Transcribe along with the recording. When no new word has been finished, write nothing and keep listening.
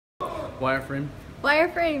Wireframe.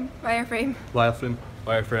 Wireframe. Wireframe. Wireframe.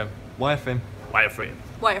 Wireframe. Wireframe. Wireframe.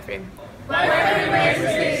 Wireframe.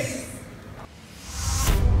 Wireframe.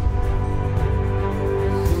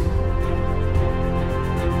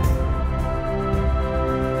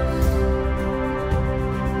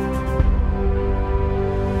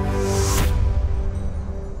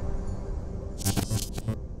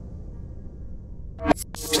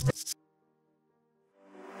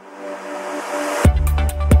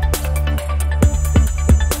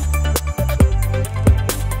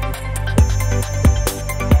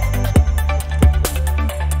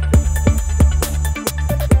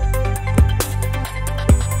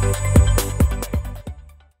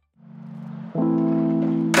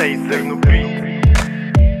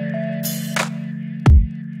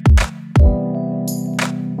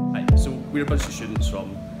 Hi, so we're a bunch of students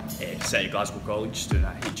from City Glasgow College doing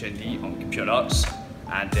a HND on computer arts,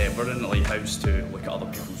 and we're in the Lighthouse to look at other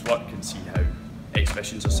people's work and see how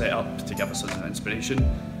exhibitions are set up to give us an inspiration.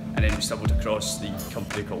 And then we stumbled across the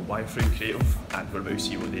company called Wireframe Creative, and we're about to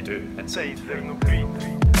see what they do inside.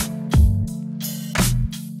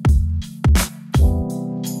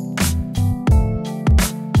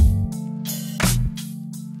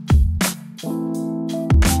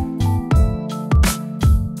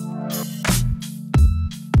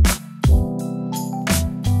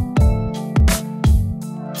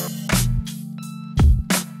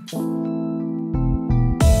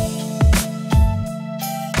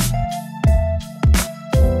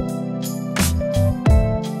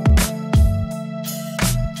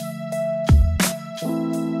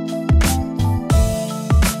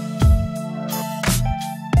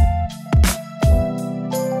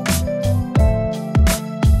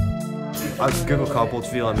 Google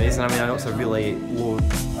Cardboard's really amazing. I mean, I know it's a really low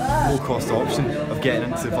cost option of getting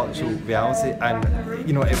into virtual reality, and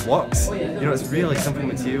you know, it works. You know, it's really simple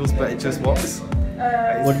materials, but it just works.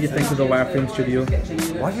 What do you think of the Wireframe studio?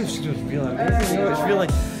 Wireframe studio is really amazing. You know,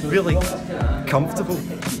 it's really comfortable.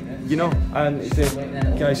 You know, and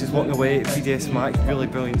the guys just walking away, 3ds Max, really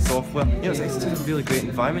brilliant software. You know, it's just a really great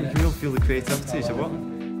environment. You can really feel the creativity as you work.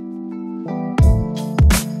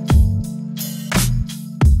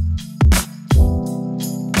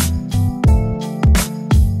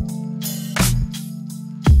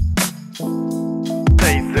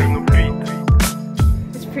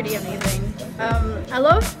 It's pretty amazing. I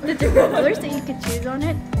love the different colors that you could choose on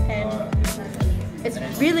it, and it's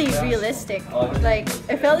really realistic. Like,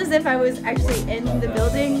 it felt as if I was actually in the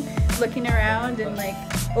building, looking around and like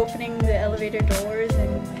opening the elevator doors,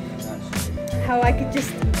 and how I could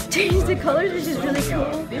just change the colors, which is really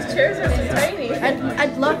cool. These chairs are so tiny.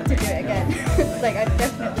 I'd love to do it again. Like, I'd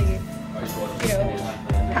definitely, you know,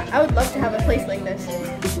 I would love to have a place like this.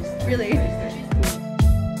 Really.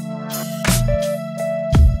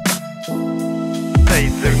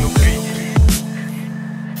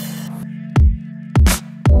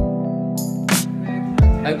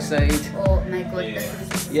 Outside. Oh my god,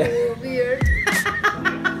 this is so weird.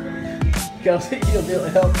 Kelsey, you'll be able to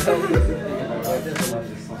help me.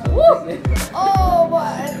 Woo! Oh,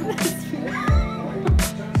 what?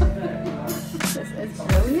 This is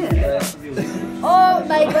brilliant. Oh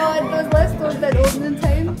my god, those leftovers that open in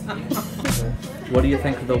time. What do you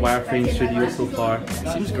think of the Wireframe studio so far?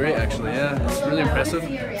 Seems great actually, yeah. It's really impressive.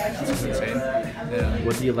 It's insane. Yeah.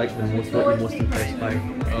 What do you like the most? What are you most impressed by?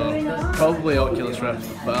 Probably Oculus Rift,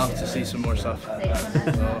 but I'll have to see some more stuff.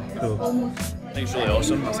 Cool. I think it's really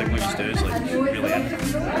awesome. I think what you do is like really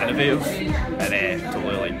innovative and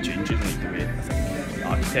totally like changing like the way I think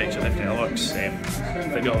architecture definitely works. I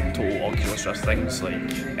think the total Oculus Rift thing's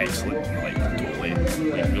like excellent, like totally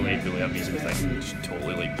like really amazing thing. It should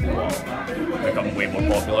totally like blow up, become way more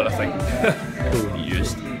popular I think. Be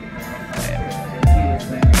used.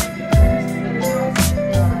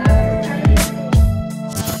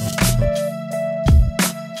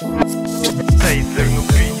 Sei